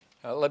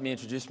Let me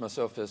introduce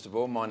myself first of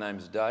all. My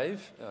name's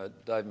Dave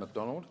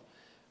McDonald.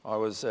 I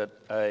was at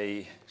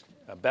a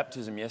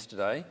baptism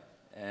yesterday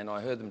and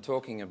I heard them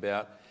talking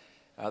about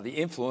the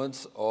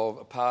influence of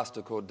a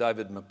pastor called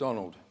David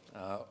McDonald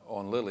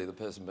on Lily, the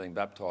person being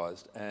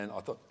baptised. And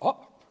I thought,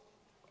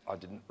 I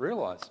didn't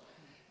realise.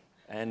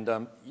 And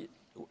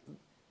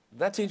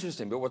that's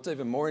interesting, but what's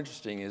even more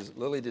interesting is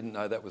Lily didn't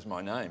know that was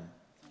my name.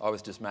 I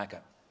was just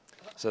Macca.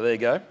 So there you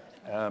go.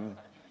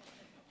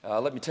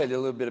 Let me tell you a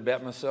little bit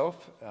about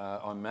myself.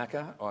 I'm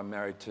Macca. I'm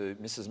married to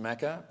Mrs.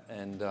 Macca,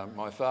 and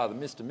my father,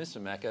 Mr.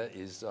 Macca,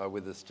 is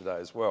with us today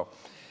as well.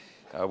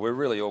 We're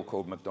really all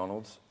called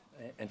McDonalds.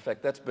 In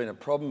fact, that's been a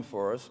problem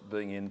for us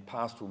being in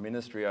pastoral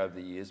ministry over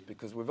the years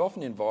because we've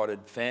often invited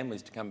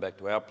families to come back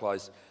to our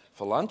place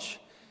for lunch,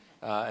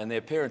 and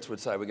their parents would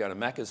say, we're going to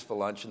Macca's for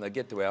lunch, and they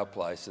get to our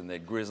place and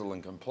they'd grizzle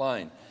and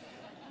complain,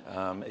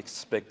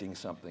 expecting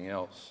something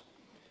else.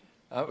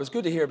 It was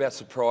good to hear about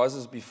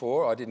surprises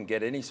before. I didn't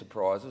get any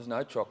surprises,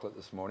 no chocolate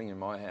this morning in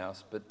my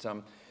house. But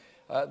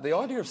the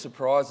idea of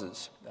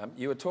surprises,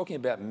 you were talking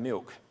about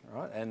milk,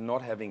 right, and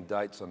not having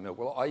dates on milk.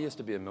 Well, I used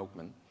to be a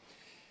milkman,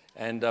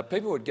 and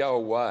people would go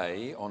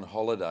away on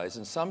holidays,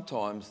 and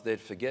sometimes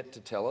they'd forget to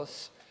tell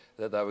us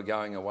that they were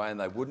going away and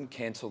they wouldn't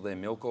cancel their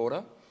milk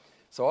order.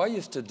 So I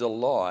used to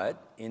delight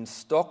in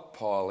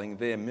stockpiling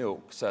their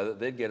milk so that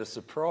they'd get a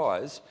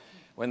surprise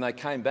when they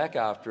came back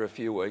after a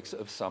few weeks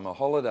of summer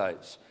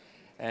holidays.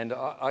 And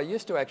I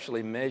used to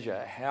actually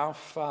measure how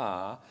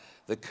far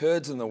the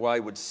curds in the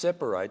whey would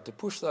separate to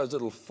push those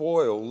little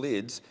foil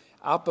lids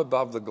up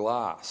above the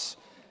glass.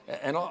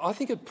 And I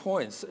think at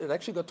points it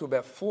actually got to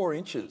about 4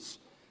 inches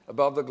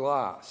above the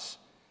glass.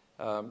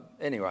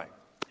 Anyway,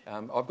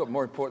 I've got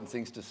more important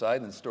things to say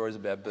than stories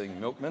about being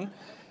milkmen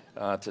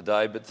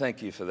today, but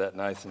thank you for that,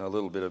 Nathan, a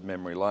little bit of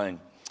memory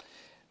lane.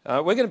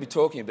 We're going to be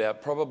talking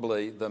about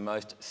probably the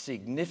most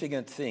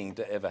significant thing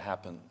to ever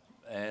happen.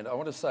 And I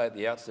want to say at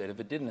the outset, if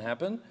it didn't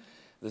happen,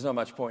 there's not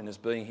much point in us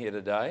being here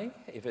today.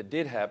 If it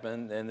did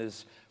happen, then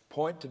there's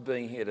point to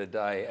being here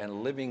today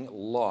and living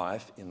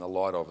life in the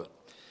light of it.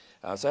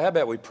 So how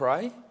about we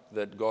pray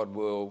that God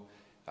will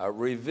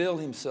reveal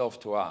himself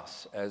to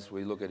us as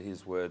we look at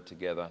his word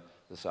together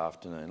this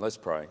afternoon. Let's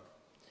pray.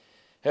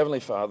 Heavenly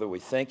Father, we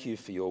thank you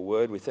for your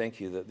word. We thank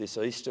you that this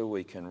Easter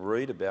we can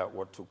read about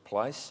what took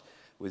place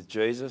with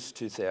Jesus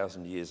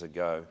 2,000 years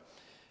ago.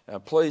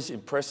 Please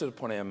impress it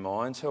upon our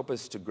minds. Help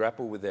us to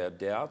grapple with our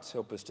doubts.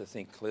 Help us to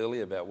think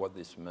clearly about what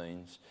this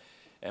means.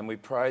 And we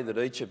pray that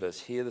each of us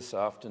here this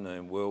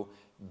afternoon will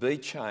be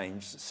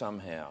changed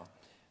somehow,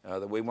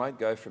 that we won't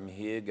go from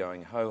here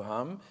going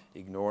ho-hum,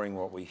 ignoring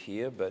what we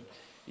hear, but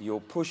you'll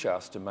push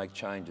us to make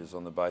changes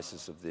on the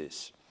basis of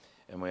this.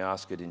 And we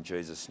ask it in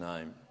Jesus'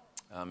 name.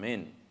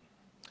 Amen.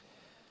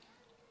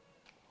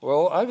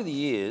 Well, over the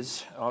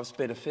years, I've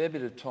spent a fair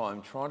bit of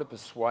time trying to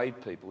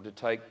persuade people to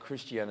take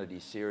Christianity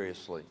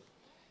seriously.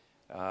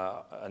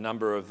 A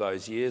number of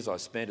those years I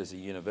spent as a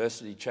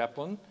university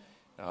chaplain,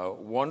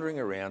 wandering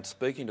around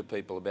speaking to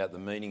people about the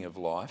meaning of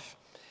life,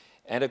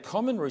 and a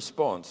common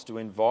response to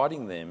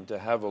inviting them to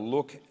have a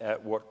look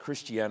at what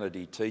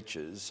Christianity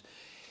teaches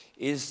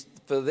is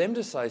for them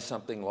to say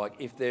something like,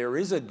 if there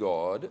is a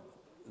God,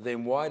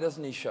 then why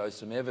doesn't he show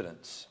some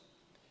evidence?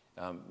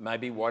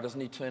 Maybe why doesn't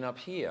he turn up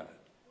here?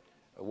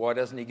 Why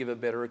doesn't he give a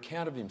better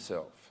account of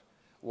himself?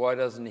 Why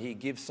doesn't he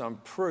give some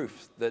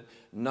proof that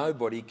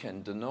nobody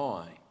can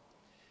deny?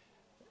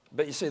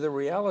 But you see, the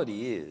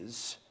reality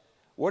is,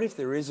 what if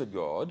there is a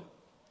God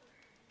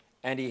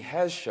and he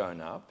has shown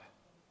up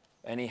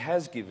and he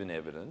has given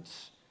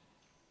evidence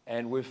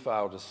and we've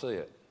failed to see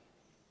it?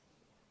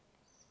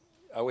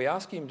 Are we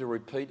asking him to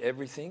repeat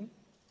everything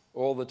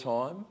all the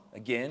time,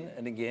 again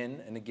and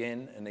again and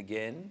again and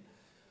again?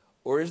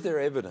 Or is there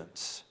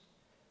evidence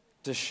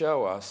to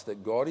show us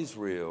that God is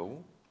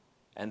real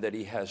and that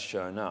he has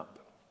shown up?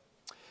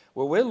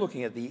 Well, we're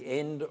looking at the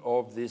end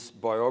of this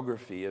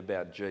biography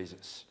about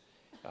Jesus.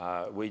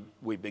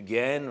 We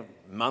began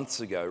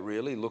months ago,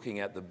 really, looking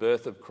at the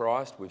birth of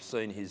Christ. We've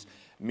seen his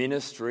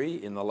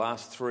ministry in the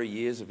last 3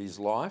 years of his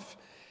life.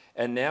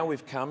 And now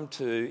we've come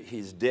to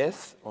his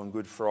death on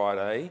Good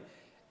Friday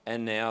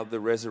and now the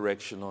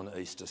resurrection on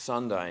Easter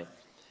Sunday.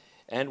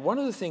 And one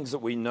of the things that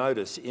we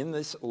notice in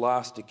this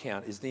last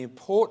account is the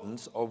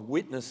importance of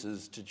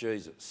witnesses to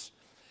Jesus.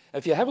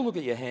 If you have a look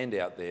at your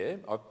handout there,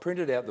 I've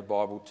printed out the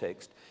Bible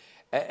text,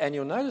 and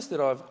you'll notice that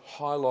I've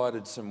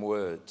highlighted some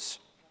words.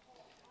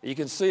 You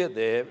can see it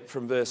there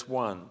from verse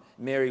 1,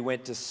 Mary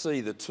went to see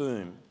the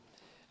tomb.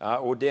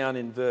 Or down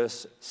in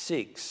verse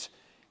 6,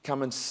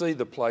 come and see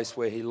the place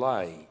where he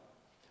lay.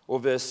 Or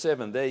verse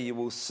 7, there you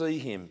will see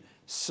him.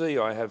 See,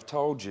 I have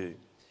told you.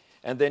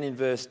 And then in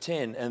verse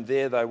 10, and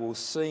there they will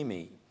see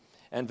me.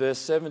 And verse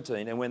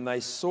 17, and when they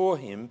saw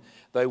him,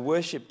 they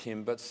worshipped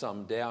him, but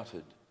some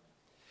doubted.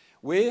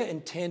 We're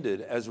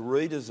intended as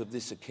readers of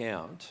this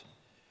account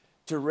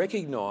to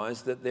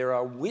recognise that there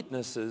are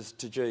witnesses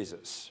to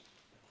Jesus.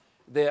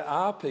 There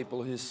are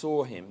people who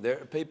saw him.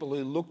 There are people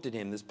who looked at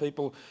him. There's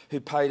people who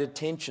paid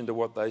attention to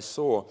what they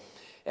saw.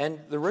 And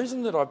the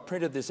reason that I've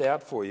printed this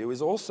out for you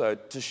is also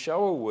to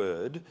show a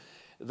word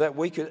that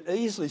we could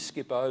easily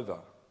skip over,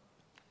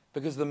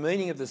 because the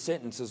meaning of the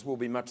sentences will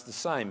be much the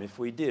same if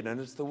we did, and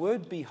it's the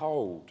word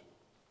behold.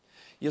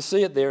 You'll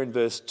see it there in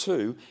verse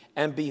 2,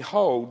 and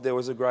behold, there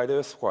was a great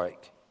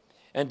earthquake.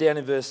 And down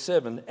in verse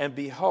 7, and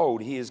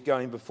behold, he is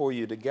going before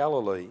you to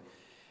Galilee.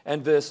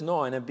 And verse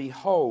 9, and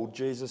behold,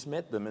 Jesus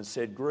met them and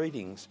said,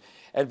 greetings.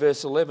 And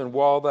verse 11,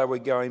 while they were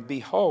going,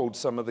 behold,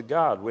 some of the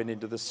guard went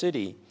into the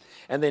city.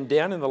 And then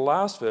down in the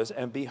last verse,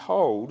 and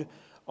behold,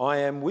 I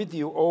am with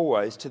you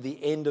always to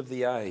the end of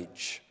the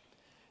age.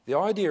 The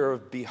idea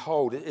of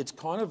behold, it's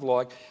kind of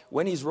like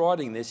when he's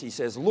writing this, he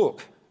says,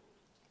 look,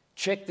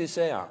 check this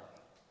out.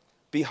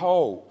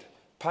 Behold,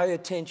 pay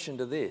attention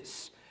to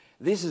this.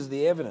 This is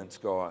the evidence,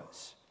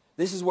 guys.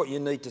 This is what you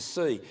need to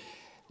see.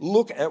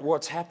 Look at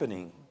what's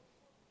happening.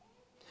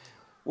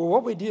 Well,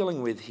 what we're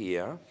dealing with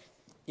here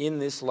in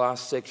this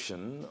last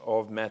section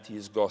of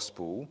Matthew's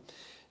Gospel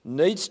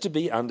needs to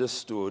be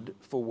understood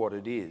for what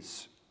it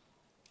is.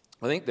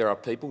 I think there are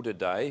people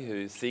today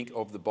who think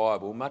of the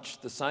Bible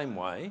much the same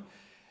way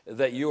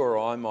that you or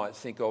I might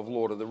think of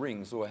Lord of the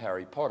Rings or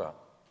Harry Potter,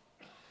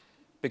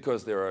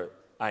 because there are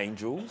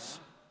angels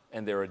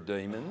and there are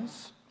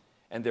demons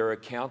and there are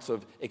accounts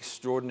of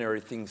extraordinary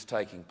things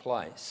taking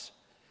place.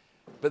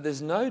 But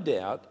there's no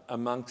doubt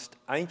amongst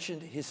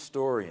ancient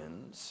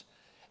historians,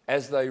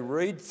 as they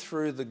read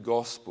through the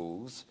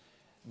Gospels,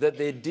 that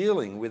they're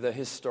dealing with a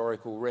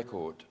historical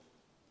record.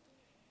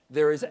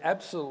 There is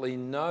absolutely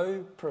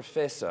no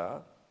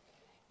professor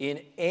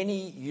in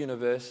any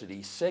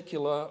university,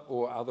 secular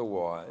or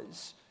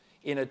otherwise,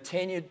 in a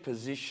tenured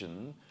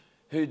position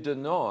who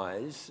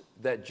denies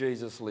that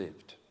Jesus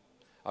lived.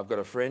 I've got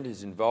a friend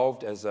who's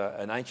involved as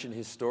an ancient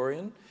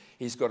historian.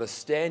 He's got a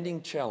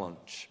standing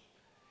challenge.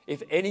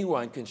 If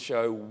anyone can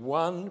show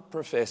one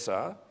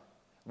professor,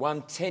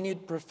 one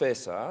tenured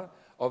professor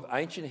of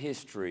ancient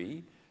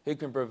history who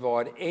can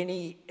provide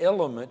any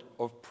element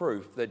of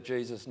proof that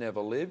Jesus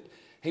never lived,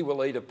 he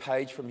will eat a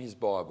page from his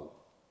Bible.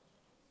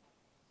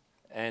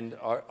 And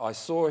I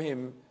saw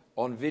him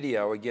on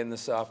video again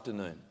this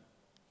afternoon.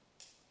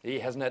 He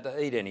hasn't had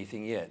to eat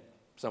anything yet.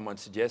 Someone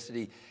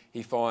suggested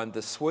he find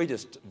the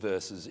sweetest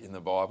verses in the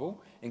Bible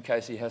in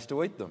case he has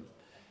to eat them.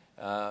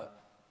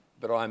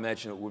 But I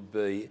imagine it would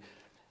be,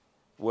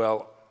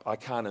 well, I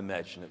can't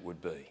imagine it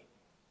would be.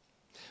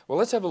 Well,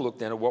 let's have a look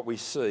then at what we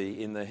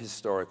see in the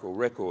historical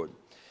record.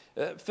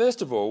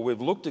 First of all,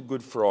 we've looked at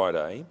Good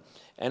Friday,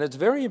 and it's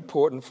very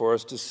important for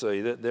us to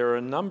see that there are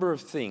a number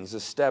of things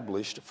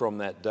established from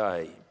that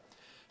day.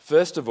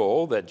 First of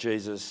all, that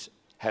Jesus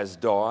has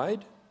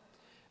died,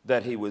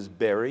 that he was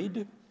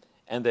buried,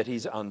 and that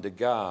he's under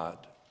guard.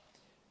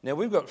 Now,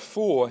 we've got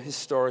 4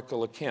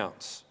 historical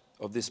accounts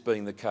of this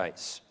being the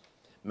case: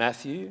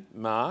 Matthew,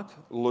 Mark,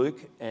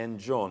 Luke, and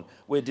John.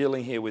 We're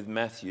dealing here with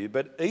Matthew,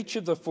 but each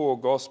of the 4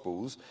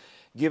 Gospels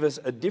give us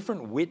a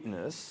different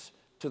witness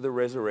to the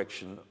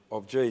resurrection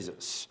of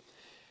Jesus.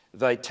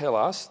 They tell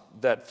us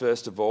that,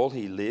 first of all,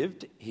 he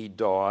lived, he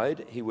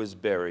died, he was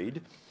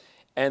buried,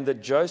 and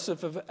that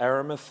Joseph of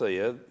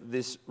Arimathea,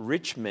 this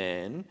rich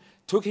man,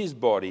 took his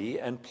body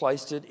and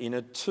placed it in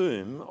a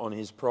tomb on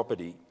his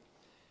property.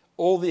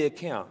 All the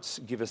accounts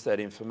give us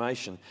that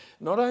information.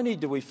 Not only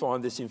do we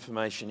find this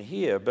information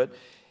here, but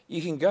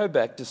you can go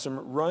back to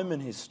some Roman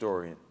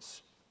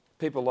historians,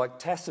 people like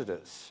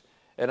Tacitus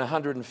in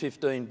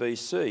 115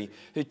 BC,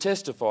 who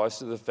testifies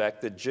to the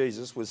fact that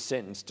Jesus was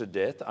sentenced to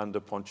death under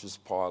Pontius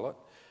Pilate.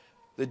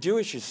 The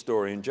Jewish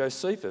historian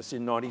Josephus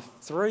in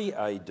 93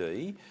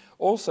 AD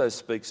also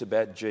speaks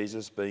about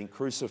Jesus being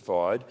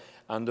crucified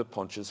under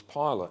Pontius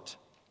Pilate.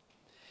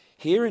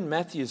 Here in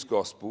Matthew's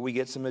Gospel, we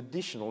get some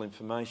additional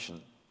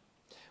information.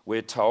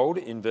 We're told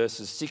in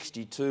verses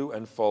 62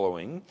 and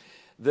following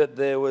that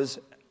there was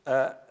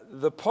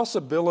the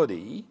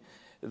possibility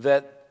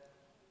that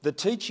the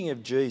teaching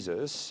of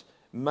Jesus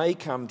may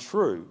come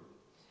true.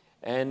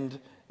 And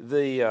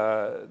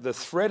the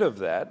threat of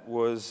that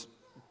was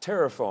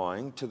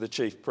terrifying to the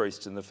chief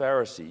priests and the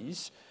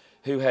Pharisees,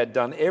 who had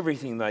done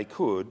everything they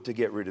could to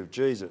get rid of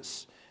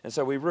Jesus. And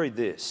so we read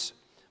this,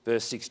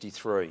 verse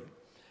 63.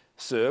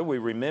 Sir, we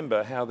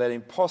remember how that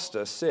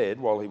impostor said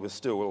while he was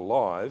still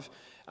alive,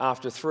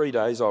 after 3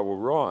 days I will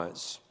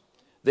rise.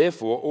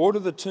 Therefore, order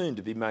the tomb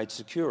to be made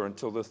secure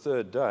until the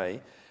 3rd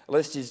day,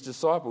 lest his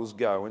disciples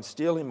go and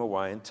steal him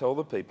away and tell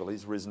the people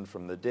he's risen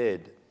from the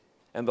dead.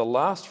 And the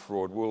last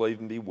fraud will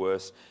even be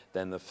worse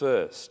than the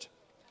first.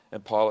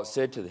 And Pilate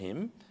said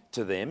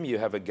to them, you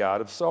have a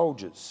guard of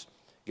soldiers.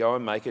 Go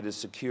and make it as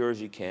secure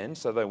as you can.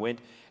 So they went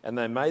and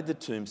they made the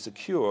tomb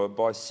secure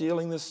by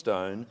sealing the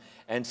stone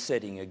and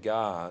setting a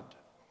guard.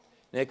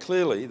 Now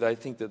clearly they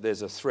think that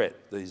there's a threat,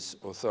 these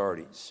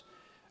authorities.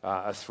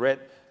 A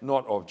threat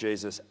not of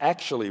Jesus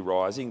actually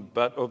rising,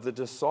 but of the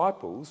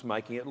disciples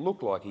making it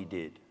look like he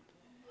did.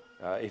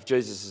 If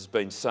Jesus has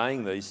been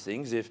saying these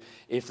things,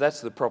 if that's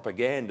the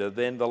propaganda,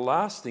 then the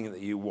last thing that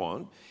you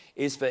want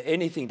is for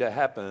anything to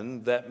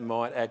happen that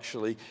might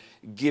actually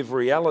give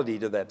reality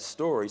to that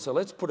story. So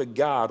let's put a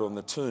guard on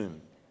the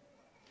tomb.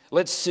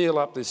 Let's seal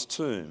up this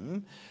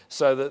tomb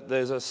so that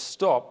there's a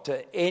stop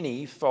to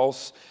any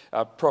false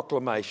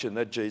proclamation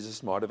that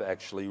Jesus might have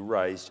actually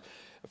raised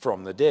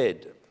from the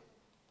dead.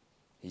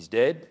 He's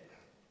dead,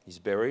 he's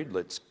buried,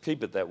 let's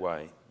keep it that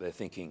way, they're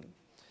thinking.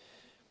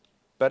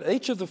 But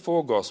each of the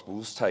four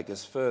Gospels take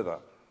us further.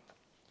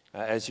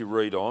 As you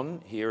read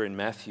on here in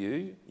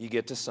Matthew, you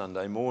get to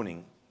Sunday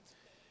morning.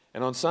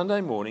 And on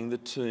Sunday morning, the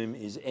tomb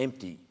is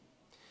empty.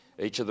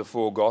 Each of the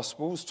four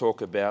Gospels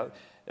talk about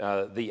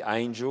the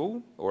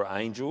angel or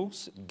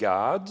angels,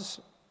 guards,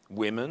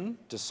 women,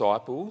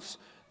 disciples,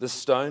 the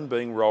stone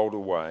being rolled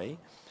away.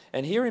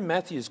 And here in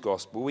Matthew's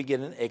Gospel, we get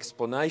an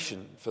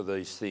explanation for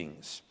these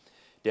things.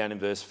 Down in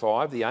verse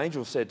 5, the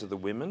angel said to the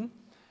women,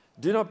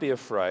 "Do not be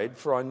afraid,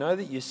 for I know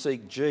that you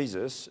seek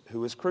Jesus who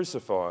was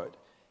crucified.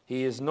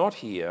 He is not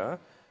here,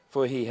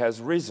 for he has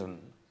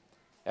risen.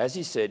 As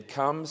he said,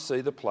 come see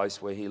the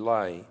place where he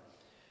lay.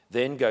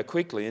 Then go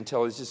quickly and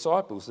tell his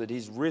disciples that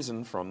he's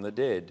risen from the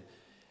dead.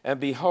 And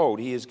behold,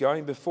 he is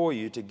going before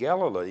you to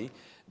Galilee.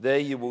 There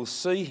you will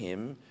see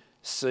him.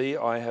 See,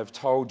 I have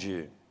told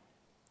you."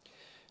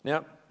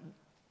 Now,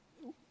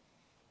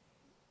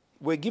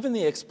 we're given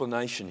the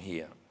explanation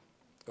here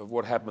of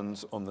what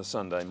happens on the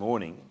Sunday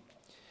morning.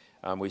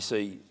 We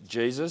see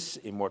Jesus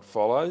in what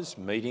follows,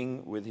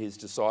 meeting with his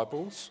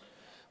disciples.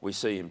 We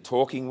see him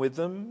talking with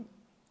them,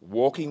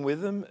 walking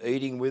with them,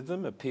 eating with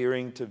them,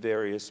 appearing to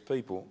various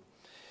people.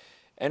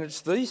 And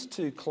it's these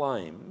two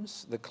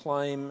claims, the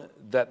claim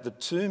that the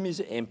tomb is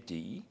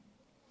empty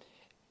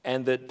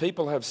and that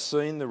people have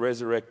seen the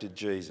resurrected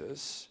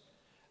Jesus,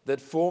 that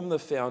form the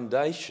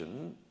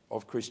foundation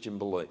of Christian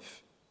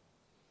belief.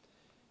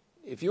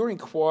 If you're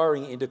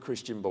inquiring into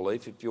Christian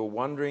belief, if you're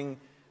wondering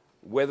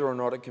whether or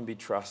not it can be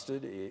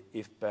trusted,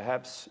 if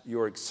perhaps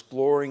you're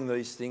exploring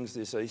these things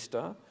this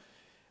Easter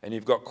and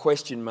you've got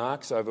question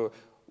marks over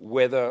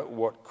whether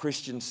what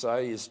Christians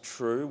say is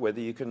true,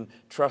 whether you can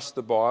trust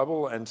the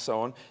Bible and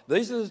so on,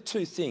 these are the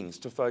two things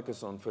to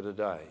focus on for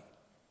today.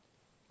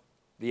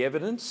 The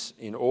evidence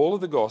in all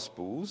of the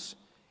Gospels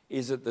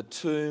is that the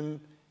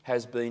tomb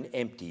has been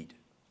emptied.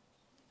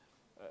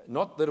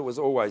 Not that it was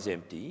always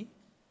empty,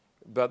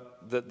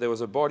 but that there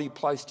was a body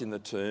placed in the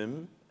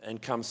tomb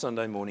and come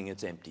Sunday morning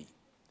it's empty.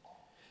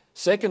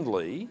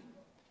 Secondly,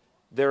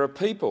 there are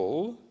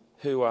people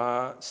who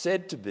are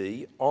said to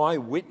be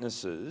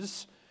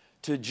eyewitnesses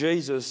to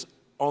Jesus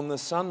on the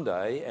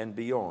Sunday and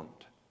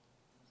beyond.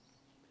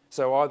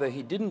 So either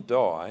he didn't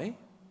die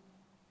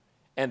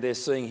and they're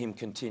seeing him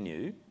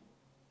continue,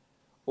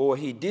 or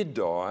he did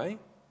die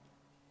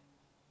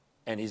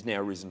and he's now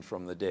risen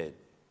from the dead.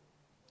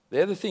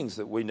 They're the things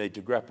that we need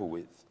to grapple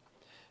with.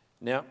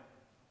 Now,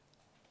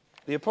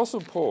 the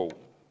Apostle Paul,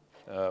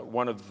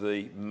 one of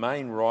the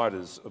main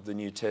writers of the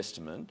New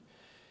Testament,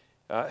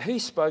 he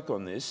spoke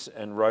on this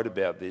and wrote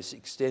about this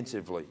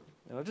extensively.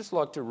 And I'd just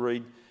like to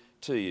read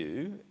to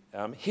you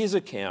his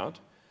account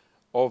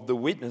of the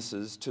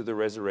witnesses to the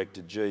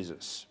resurrected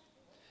Jesus.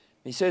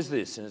 He says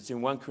this, and it's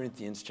in 1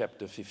 Corinthians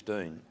chapter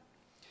 15.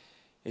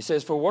 He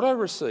says, "For what I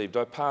received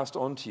I passed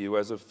on to you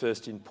as of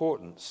first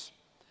importance,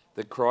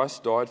 that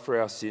Christ died for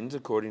our sins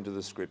according to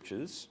the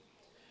Scriptures,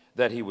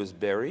 that he was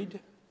buried,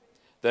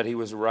 that he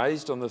was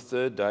raised on the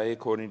third day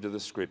according to the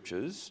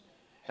Scriptures,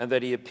 and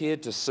that he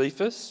appeared to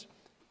Cephas,"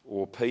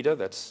 or Peter,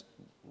 that's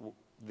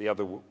the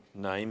other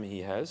name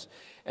he has,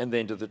 "and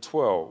then to the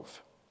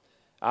 12.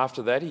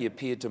 After that he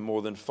appeared to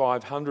more than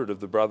 500 of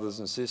the brothers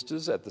and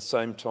sisters at the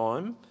same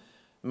time,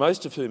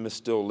 most of whom are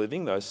still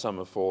living, though some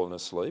have fallen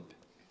asleep.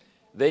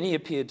 Then he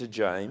appeared to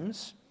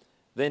James,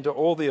 then to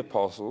all the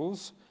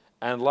apostles,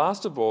 and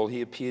last of all he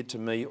appeared to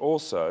me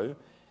also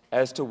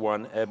as to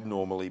one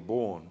abnormally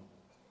born."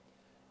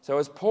 So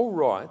as Paul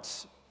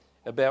writes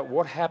about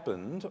what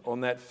happened on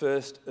that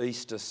first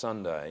Easter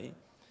Sunday,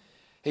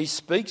 he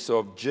speaks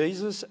of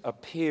Jesus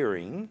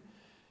appearing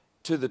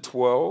to the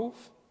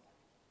 12,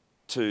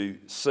 to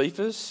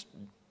Cephas,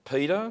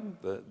 Peter,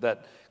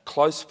 that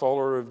close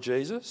follower of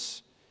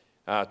Jesus,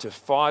 to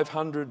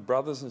 500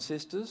 brothers and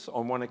sisters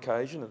on one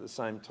occasion at the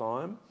same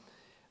time,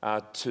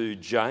 to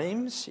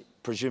James,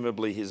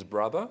 presumably his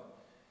brother,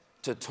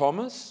 to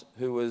Thomas,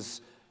 who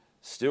was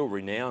still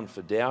renowned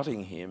for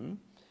doubting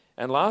him,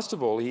 and last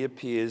of all he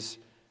appears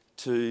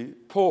to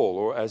Paul,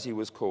 or as he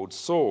was called,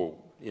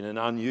 Saul, in an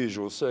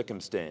unusual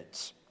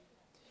circumstance.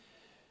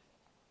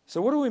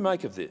 So what do we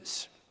make of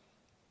this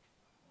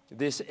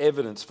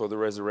evidence for the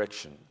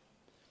resurrection?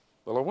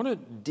 Well, I want to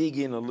dig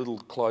in a little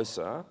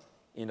closer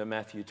into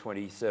Matthew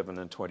 27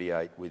 and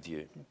 28 with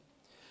you.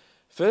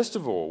 First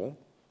of all,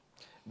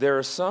 there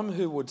are some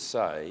who would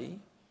say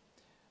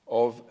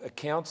of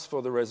accounts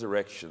for the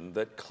resurrection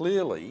that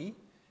clearly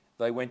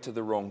they went to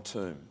the wrong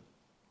tomb.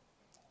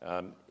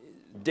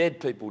 Dead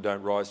people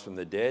don't rise from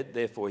the dead,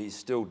 therefore he's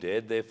still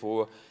dead,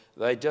 therefore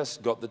they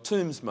just got the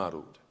tombs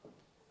muddled.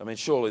 I mean,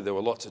 surely there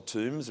were lots of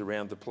tombs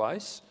around the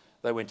place.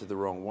 They went to the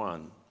wrong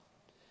one.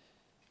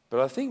 But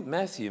I think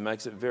Matthew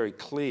makes it very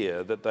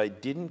clear that they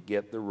didn't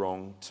get the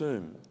wrong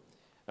tomb.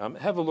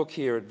 Have a look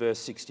here at verse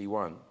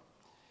 61.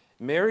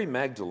 Mary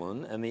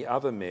Magdalene and the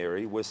other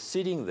Mary were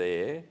sitting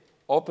there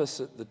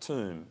opposite the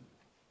tomb.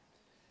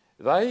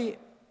 They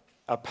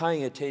are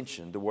paying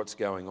attention to what's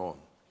going on.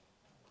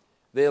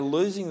 They're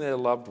losing their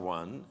loved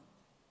one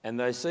and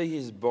they see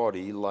his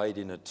body laid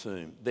in a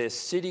tomb. They're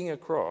sitting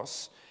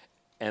across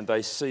and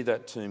they see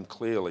that tomb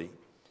clearly.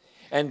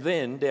 And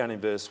then, down in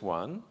verse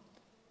 1,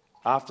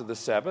 after the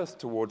Sabbath,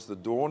 towards the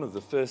dawn of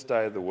the first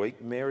day of the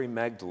week, Mary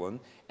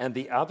Magdalene and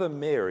the other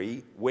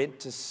Mary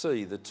went to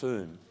see the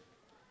tomb.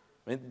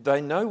 I mean, they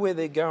know where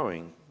they're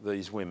going,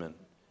 these women.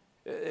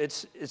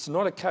 It's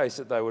not a case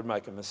that they would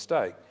make a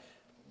mistake.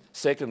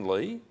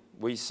 Secondly,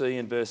 we see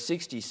in verse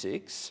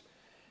 66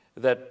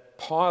 that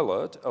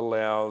Pilate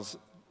allows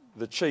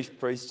the chief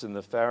priests and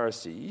the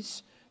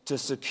Pharisees to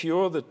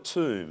secure the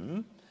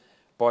tomb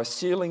by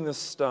sealing the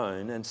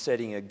stone and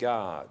setting a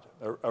guard,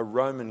 a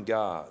Roman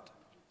guard,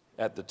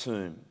 at the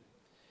tomb.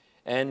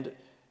 And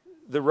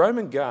the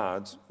Roman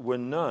guards were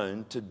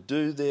known to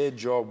do their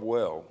job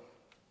well.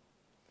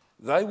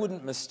 They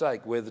wouldn't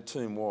mistake where the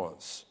tomb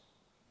was.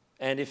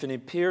 And if an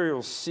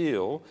imperial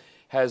seal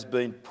has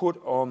been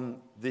put on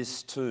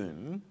this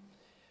tomb,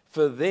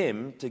 for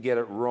them to get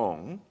it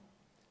wrong,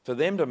 for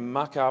them to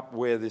muck up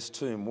where this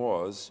tomb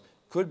was,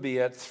 could be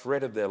at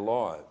threat of their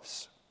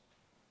lives.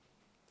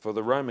 For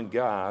the Roman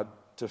guard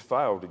to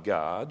fail to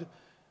guard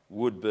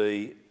would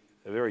be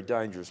a very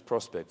dangerous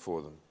prospect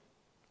for them.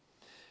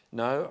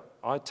 No,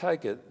 I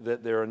take it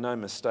that there are no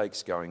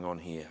mistakes going on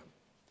here.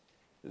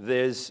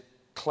 There's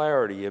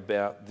clarity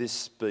about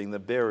this being the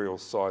burial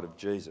site of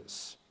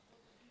Jesus.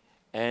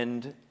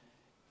 And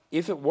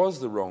if it was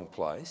the wrong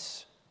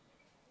place,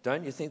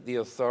 don't you think the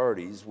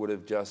authorities would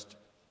have just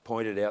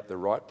pointed out the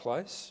right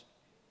place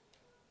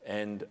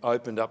and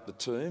opened up the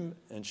tomb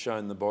and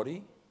shown the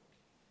body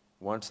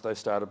once they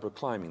started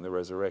proclaiming the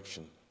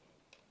resurrection?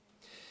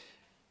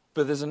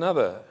 But there's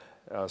another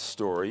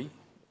story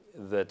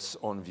that's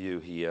on view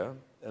here,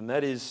 and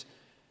that is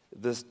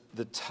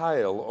the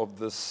tale of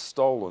the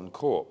stolen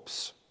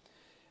corpse.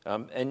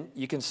 And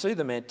you can see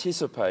them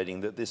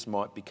anticipating that this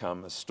might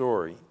become a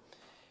story.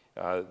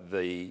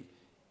 The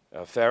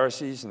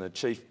Pharisees and the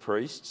chief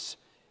priests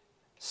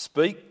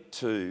speak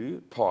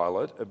to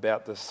Pilate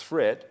about the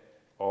threat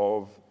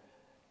of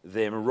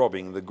them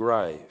robbing the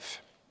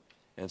grave.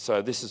 And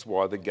so this is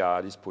why the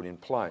guard is put in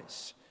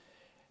place.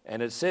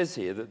 And it says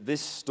here that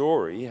this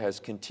story has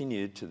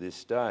continued to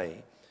this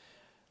day.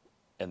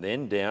 And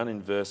then down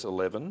in verse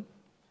 11,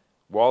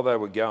 while they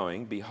were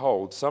going,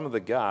 behold, some of the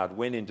guard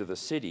went into the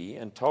city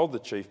and told the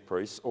chief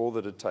priests all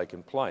that had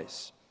taken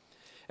place.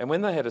 And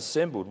when they had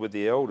assembled with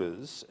the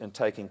elders and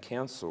taken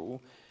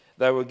counsel,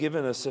 they were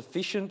given a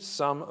sufficient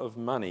sum of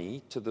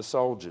money to the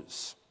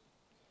soldiers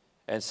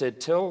and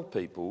said, tell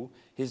people,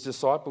 his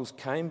disciples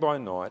came by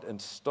night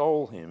and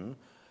stole him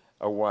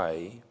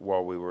away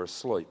while we were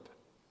asleep.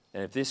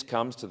 And if this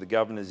comes to the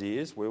governor's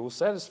ears, we will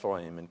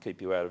satisfy him and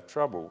keep you out of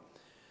trouble.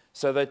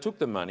 So they took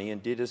the money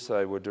and did as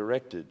they were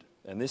directed.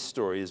 And this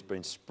story has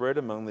been spread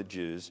among the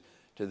Jews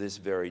to this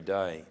very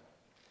day.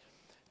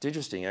 It's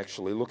interesting,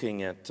 actually,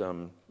 looking at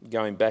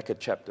going back a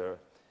chapter,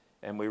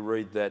 and we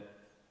read that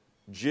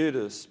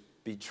Judas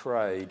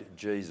betrayed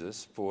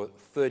Jesus for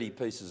 30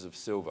 pieces of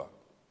silver.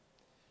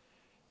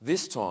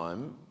 This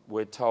time,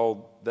 we're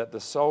told that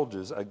the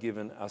soldiers are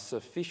given a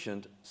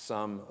sufficient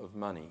sum of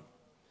money.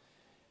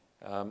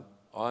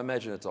 I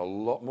imagine it's a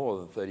lot more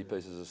than 30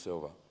 pieces of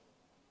silver.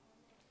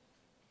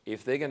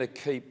 If they're going to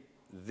keep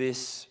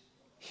this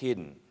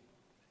hidden,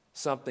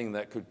 something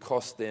that could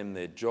cost them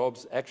their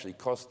jobs, actually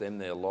cost them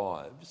their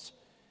lives,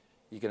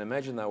 you can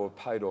imagine they were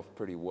paid off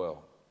pretty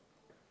well.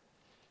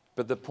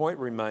 But the point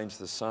remains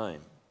the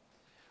same.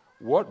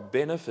 What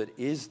benefit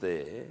is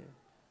there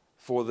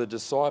for the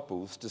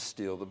disciples to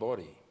steal the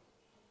body?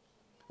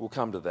 We'll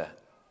come to that.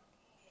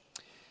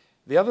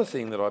 The other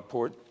thing that I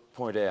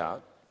point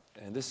out,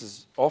 and this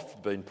has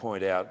often been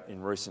pointed out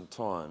in recent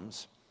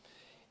times,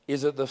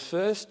 is that the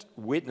first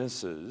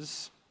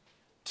witnesses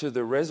to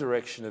the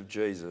resurrection of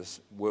Jesus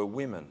were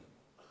women.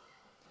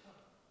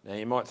 Now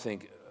you might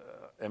think,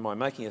 am I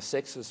making a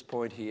sexist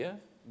point here?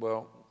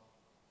 Well,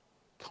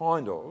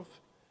 kind of.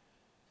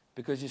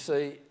 Because you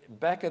see,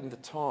 back in the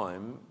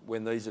time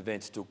when these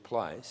events took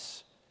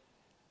place,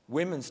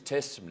 women's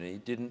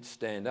testimony didn't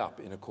stand up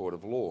in a court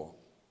of law.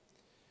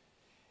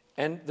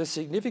 And the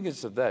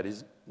significance of that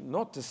is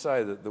not to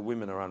say that the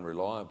women are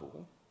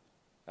unreliable,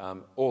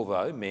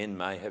 although men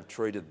may have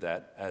treated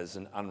that as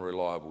an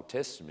unreliable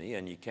testimony,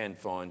 and you can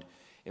find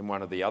in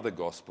one of the other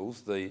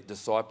Gospels the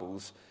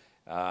disciples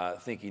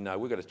thinking, no,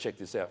 we've got to check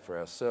this out for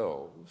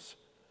ourselves.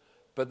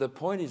 But the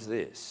point is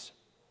this: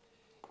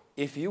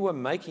 if you were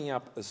making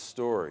up a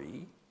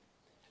story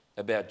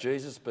about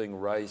Jesus being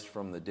raised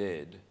from the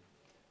dead,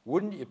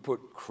 wouldn't you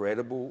put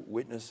credible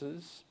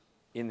witnesses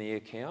in the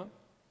account?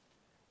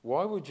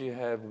 Why would you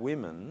have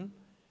women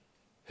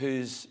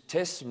whose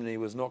testimony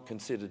was not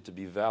considered to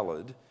be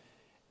valid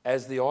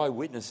as the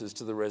eyewitnesses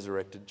to the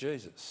resurrected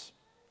Jesus?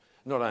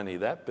 Not only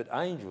that, but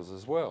angels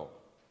as well.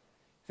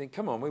 Think,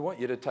 come on, we want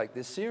you to take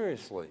this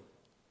seriously.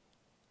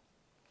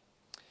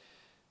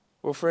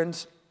 Well,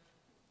 friends,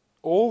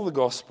 All the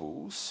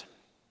Gospels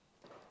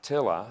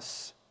tell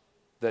us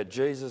that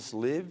Jesus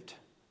lived,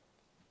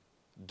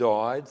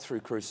 died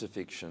through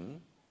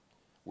crucifixion,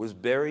 was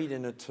buried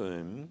in a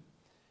tomb,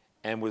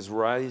 and was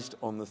raised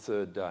on the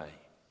third day.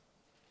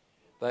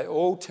 They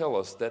all tell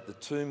us that the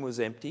tomb was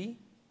empty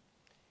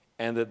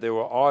and that there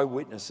were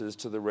eyewitnesses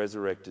to the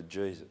resurrected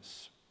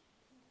Jesus.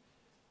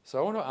 So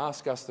I want to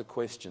ask us the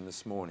question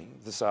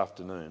this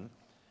afternoon,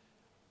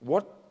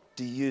 what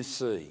do you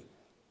see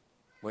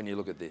when you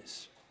look at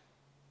this?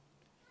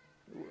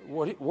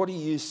 What do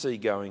you see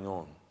going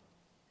on?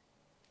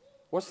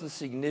 What's the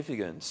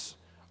significance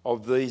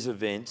of these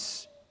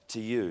events to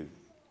you?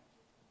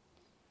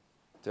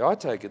 So I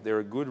take it there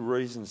are good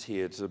reasons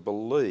here to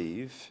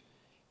believe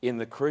in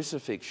the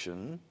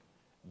crucifixion,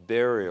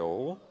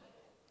 burial,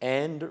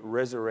 and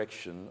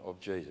resurrection of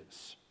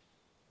Jesus.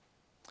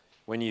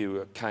 When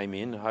you came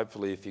in,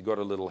 hopefully if you got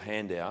a little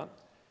handout,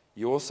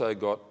 you also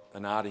got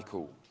an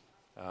article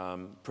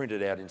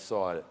printed out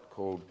inside it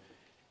called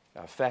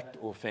Fact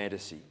or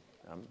Fantasy.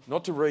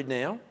 Not to read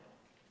now,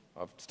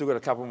 I've still got a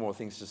couple more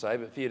things to say,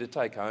 but for you to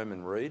take home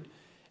and read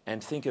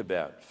and think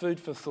about. Food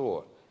for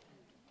thought.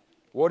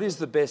 What is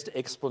the best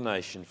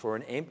explanation for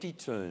an empty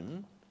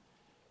tomb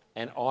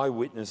and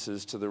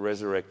eyewitnesses to the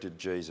resurrected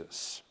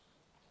Jesus?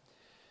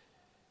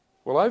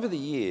 Well, over the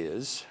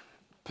years,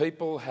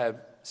 people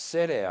have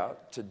set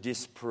out to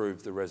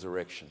disprove the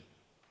resurrection.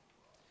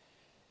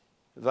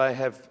 They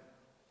have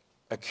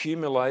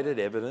accumulated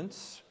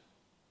evidence,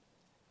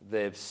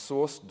 they've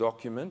sourced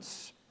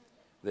documents,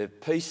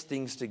 they've pieced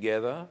things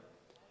together,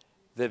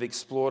 they've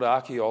explored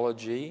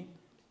archaeology,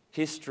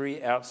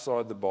 history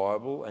outside the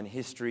Bible and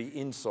history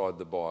inside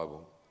the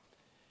Bible.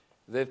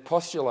 They've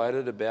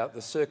postulated about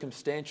the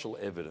circumstantial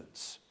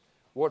evidence,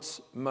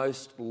 what's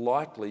most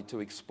likely to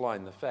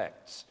explain the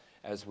facts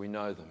as we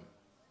know them.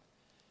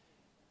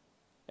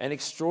 And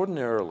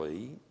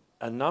extraordinarily,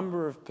 a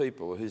number of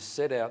people who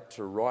set out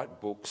to write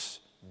books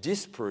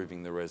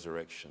disproving the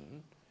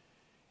resurrection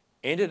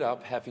ended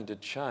up having to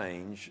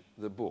change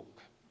the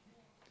book.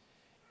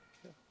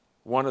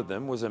 One of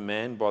them was a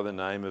man by the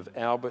name of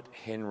Albert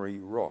Henry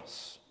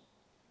Ross,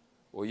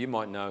 or you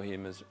might know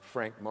him as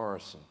Frank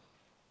Morrison.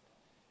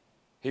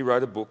 He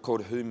wrote a book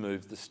called Who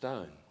Moved the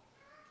Stone?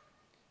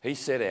 He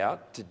set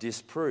out to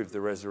disprove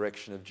the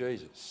resurrection of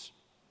Jesus.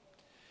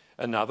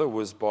 Another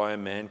was by a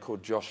man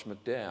called Josh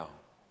McDowell,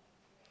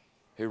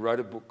 who wrote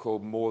a book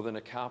called More Than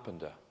a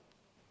Carpenter.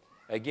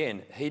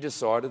 Again, he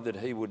decided that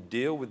he would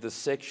deal with the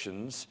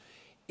sections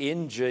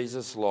in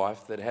Jesus'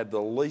 life that had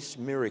the least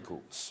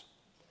miracles.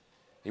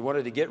 He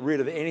wanted to get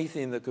rid of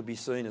anything that could be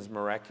seen as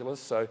miraculous,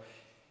 so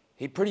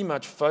he pretty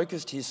much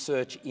focused his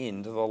search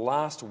into the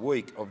last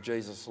week of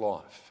Jesus'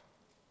 life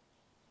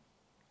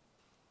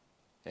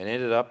and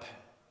ended up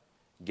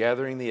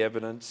gathering the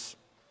evidence,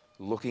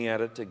 looking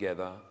at it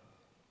together,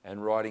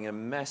 and writing a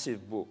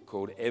massive book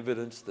called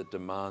Evidence That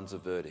Demands a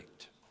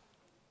Verdict.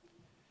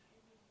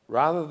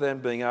 Rather than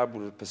being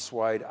able to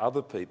persuade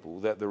other people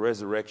that the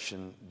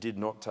resurrection did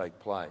not take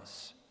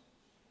place,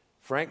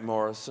 Frank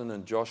Morrison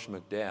and Josh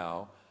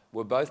McDowell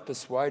were both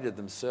persuaded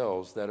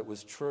themselves that it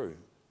was true.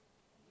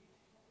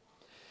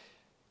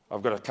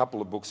 I've got a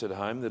couple of books at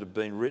home that have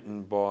been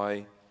written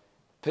by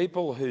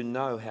people who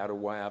know how to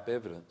weigh up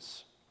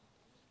evidence.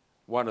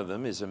 One of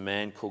them is a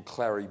man called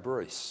Clary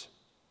Breese.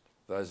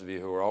 Those of you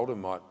who are older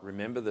might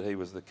remember that he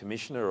was the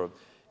Commissioner of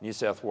New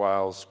South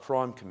Wales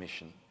Crime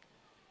Commission.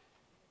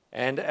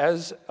 And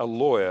as a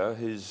lawyer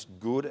who's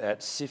good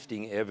at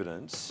sifting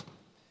evidence,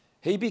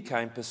 he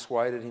became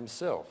persuaded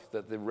himself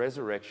that the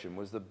resurrection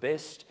was the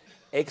best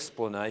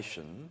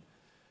explanation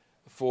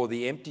for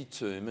the empty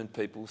tomb and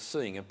people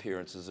seeing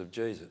appearances of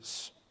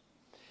Jesus.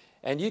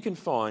 And you can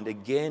find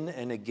again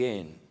and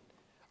again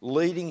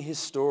leading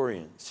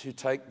historians who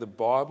take the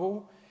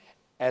Bible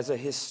as a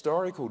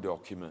historical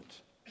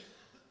document,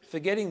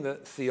 forgetting the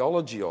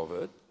theology of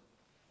it,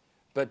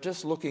 but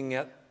just looking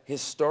at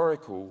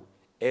historical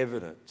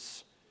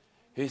evidence,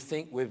 who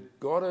think we've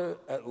got to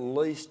at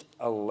least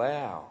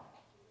allow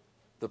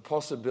the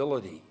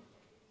possibility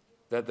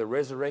that the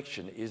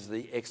resurrection is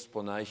the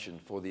explanation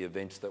for the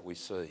events that we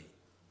see.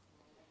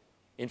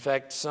 In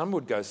fact, some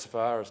would go so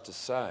far as to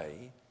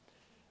say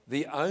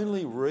the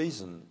only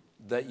reason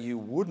that you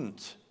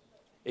wouldn't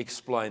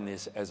explain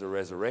this as a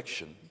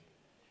resurrection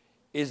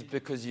is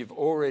because you've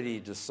already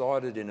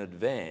decided in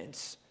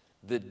advance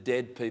that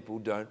dead people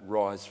don't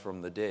rise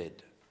from the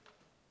dead.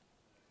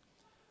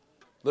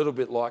 A little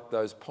bit like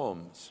those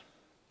Poms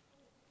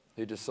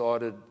who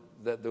decided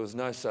that there was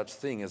no such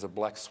thing as a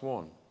black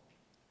swan,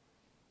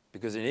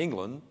 because in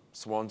England,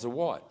 swans are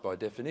white by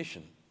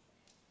definition,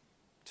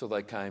 till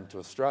they came to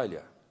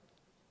Australia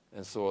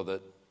and saw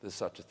that there's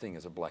such a thing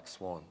as a black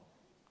swan.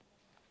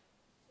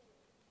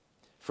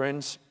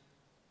 Friends,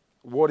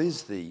 what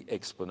is the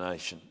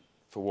explanation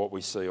for what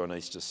we see on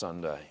Easter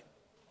Sunday?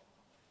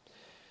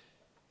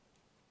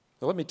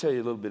 Now, let me tell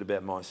you a little bit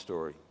about my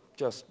story,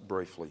 just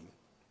briefly.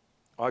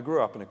 I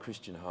grew up in a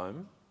Christian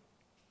home.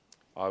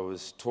 I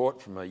was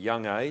taught from a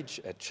young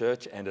age at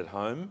church and at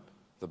home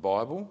the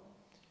Bible.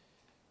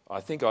 I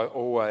think I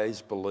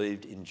always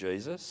believed in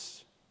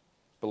Jesus,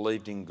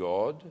 believed in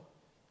God,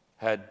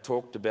 had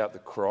talked about the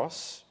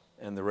cross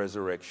and the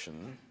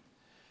resurrection.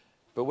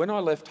 But when I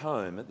left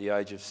home at the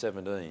age of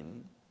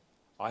 17,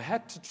 I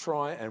had to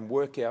try and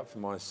work out for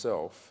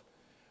myself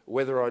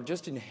whether I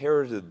just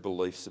inherited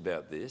beliefs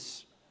about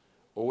this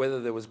or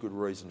whether there was good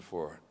reason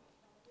for it.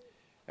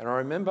 And I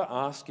remember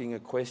asking a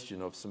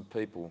question of some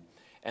people,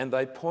 and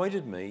they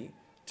pointed me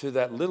to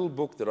that little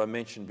book that I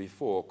mentioned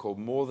before called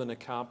More Than a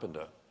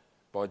Carpenter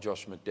by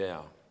Josh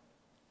McDowell.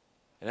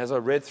 And as I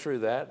read through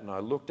that and I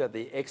looked at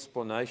the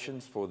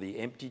explanations for the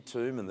empty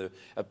tomb and the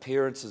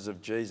appearances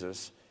of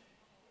Jesus,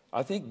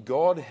 I think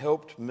God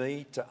helped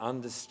me to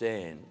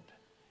understand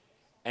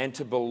and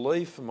to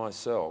believe for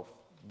myself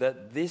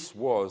that this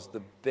was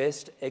the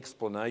best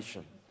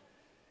explanation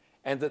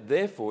and that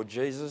therefore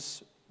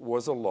Jesus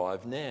was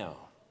alive now.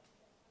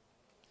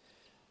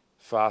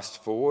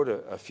 Fast forward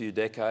a few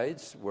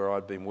decades where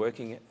I'd been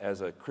working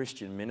as a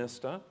Christian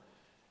minister.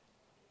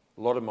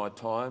 A lot of my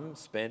time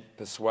spent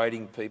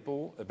persuading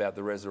people about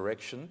the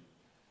resurrection,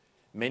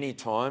 many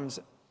times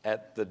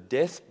at the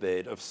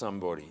deathbed of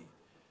somebody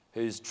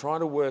who's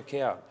trying to work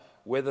out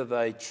whether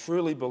they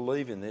truly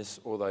believe in this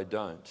or they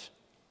don't.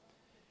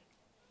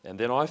 And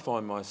then I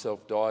find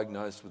myself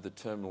diagnosed with a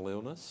terminal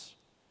illness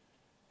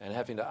and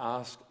having to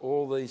ask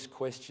all these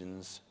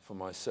questions for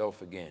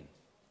myself again.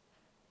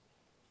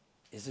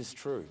 Is this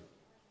true?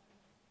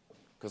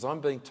 Because I'm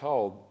being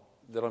told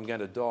that I'm going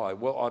to die.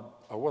 Well,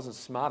 I wasn't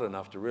smart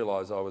enough to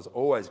realise I was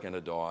always going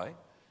to die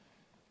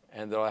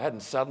and that I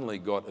hadn't suddenly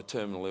got a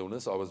terminal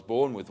illness. I was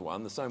born with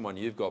one, the same one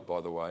you've got,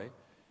 by the way.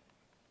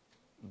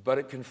 But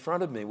it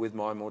confronted me with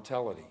my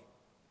mortality.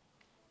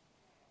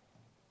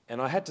 And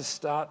I had to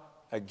start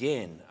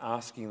again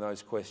asking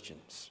those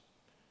questions.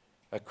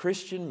 A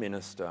Christian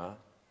minister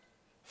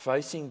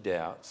facing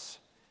doubts,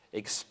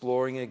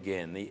 exploring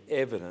again the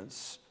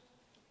evidence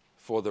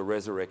for the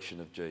resurrection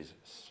of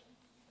Jesus.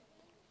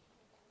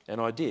 And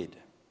I did.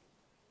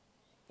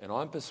 And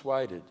I'm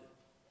persuaded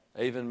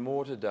even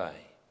more today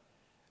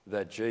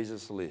that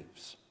Jesus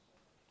lives.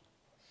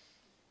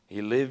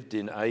 He lived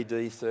in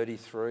AD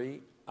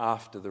 33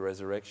 after the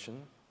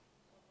resurrection.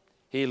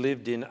 He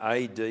lived in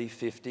AD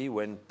 50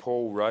 when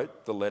Paul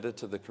wrote the letter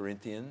to the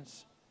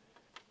Corinthians.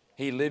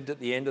 He lived at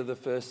the end of the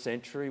first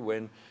century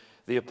when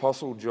the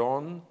Apostle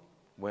John,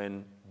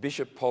 when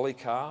Bishop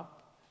Polycarp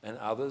and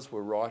others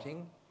were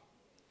writing.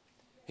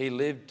 He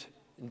lived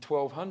in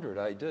 1200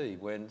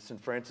 AD when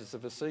St. Francis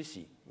of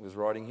Assisi was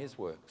writing his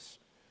works.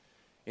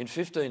 In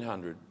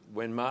 1500,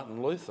 when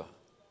Martin Luther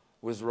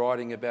was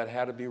writing about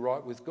how to be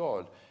right with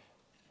God,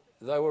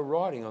 they were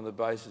writing on the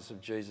basis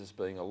of Jesus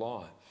being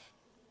alive.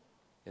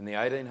 In the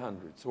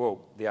 1800s,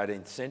 well, the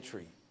 18th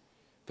century,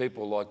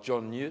 people like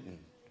John Newton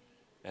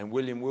and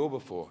William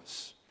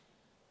Wilberforce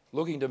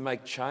looking to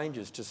make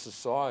changes to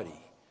society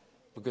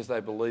because they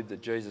believed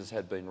that Jesus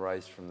had been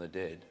raised from the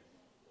dead.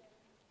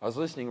 I was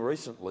listening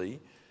recently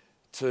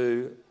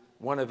to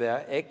one of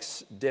our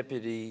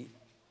ex-deputy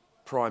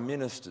prime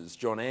ministers,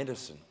 John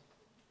Anderson,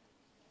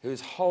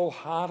 who's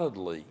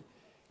wholeheartedly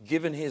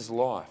given his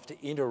life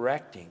to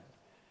interacting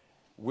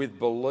with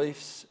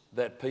beliefs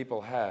that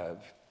people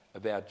have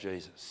about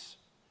Jesus.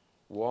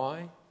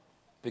 Why?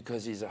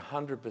 Because he's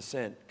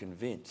 100%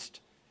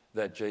 convinced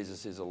that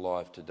Jesus is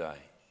alive today.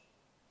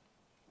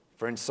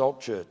 Friends,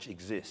 Salt Church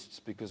exists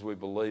because we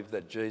believe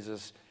that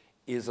Jesus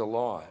is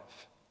alive.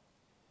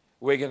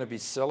 We're going to be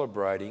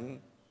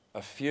celebrating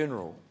a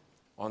funeral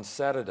on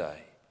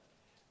Saturday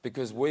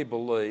because we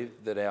believe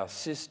that our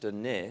sister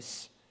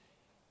Ness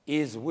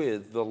is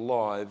with the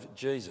live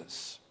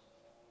Jesus.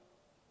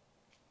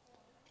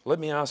 Let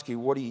me ask you,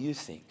 what do you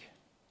think?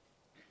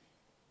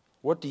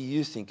 What do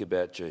you think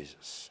about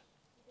Jesus?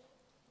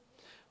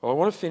 Well, I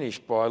want to finish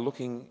by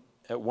looking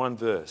at one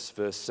verse,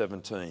 verse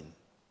 17.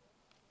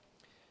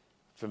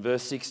 From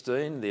verse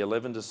 16, the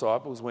 11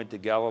 disciples went to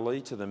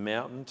Galilee to the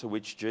mountain to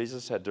which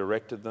Jesus had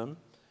directed them.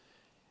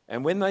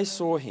 And when they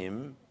saw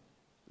him,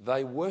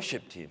 they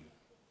worshipped him.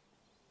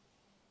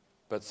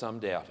 But some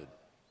doubted.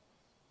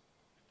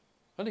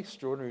 An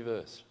extraordinary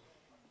verse.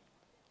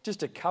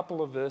 Just a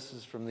couple of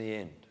verses from the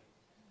end.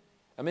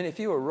 I mean, if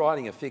you were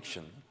writing a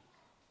fiction,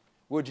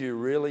 would you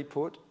really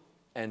put,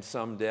 and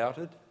some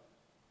doubted?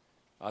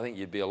 I think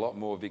you'd be a lot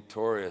more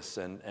victorious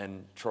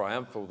and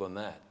triumphal than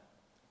that.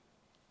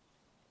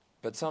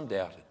 But some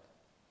doubted.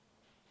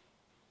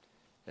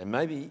 And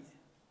maybe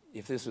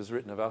if this was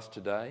written of us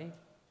today,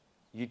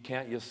 you'd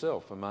count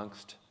yourself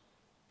amongst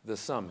the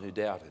some who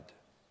doubted.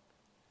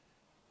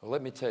 Well,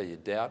 let me tell you,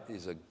 doubt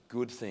is a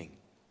good thing.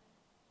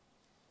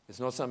 It's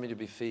not something to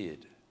be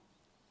feared.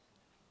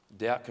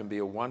 Doubt can be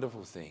a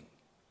wonderful thing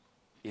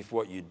if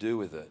what you do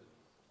with it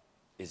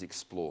is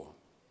explore.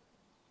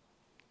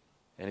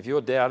 And if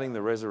you're doubting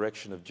the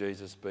resurrection of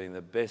Jesus being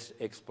the best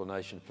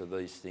explanation for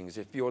these things,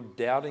 if you're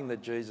doubting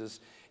that Jesus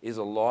is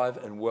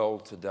alive and well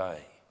today,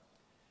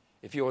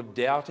 if you're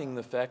doubting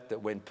the fact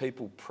that when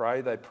people pray,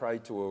 they pray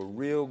to a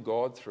real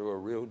God through a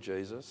real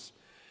Jesus,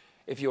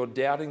 if you're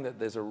doubting that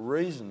there's a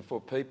reason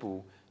for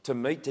people to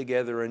meet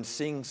together and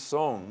sing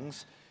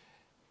songs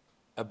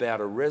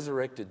about a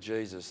resurrected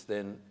Jesus,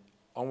 then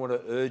I want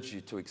to urge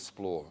you to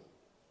explore.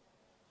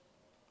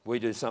 We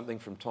do something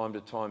from time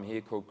to time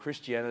here called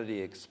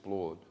Christianity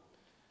Explored.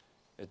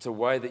 It's a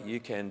way that you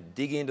can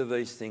dig into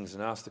these things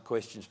and ask the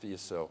questions for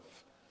yourself.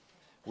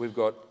 We've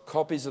got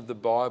copies of the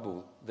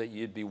Bible that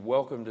you'd be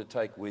welcome to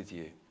take with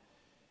you.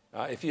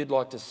 If you'd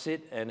like to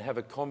sit and have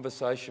a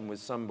conversation with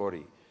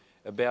somebody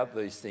about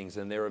these things,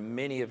 and there are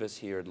many of us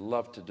here who'd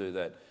love to do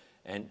that,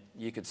 and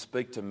you could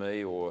speak to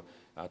me or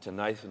to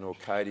Nathan or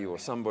Katie or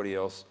somebody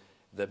else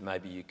that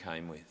maybe you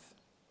came with.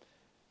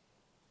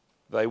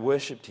 They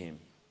worshipped him,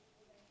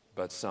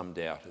 but some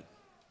doubted.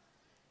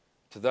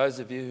 To those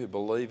of you who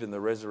believe in the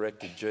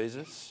resurrected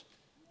Jesus,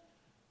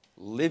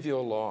 live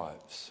your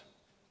lives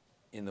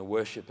in the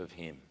worship of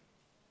him.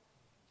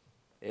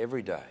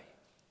 Every day,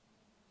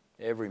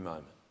 every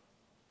moment.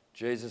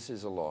 Jesus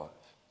is alive.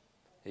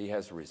 He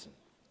has risen.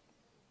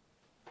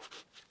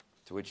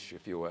 To which,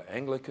 if you were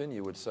Anglican,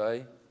 you would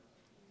say,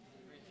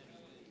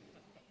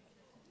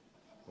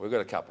 we've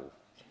got a couple.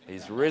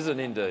 He's risen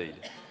indeed.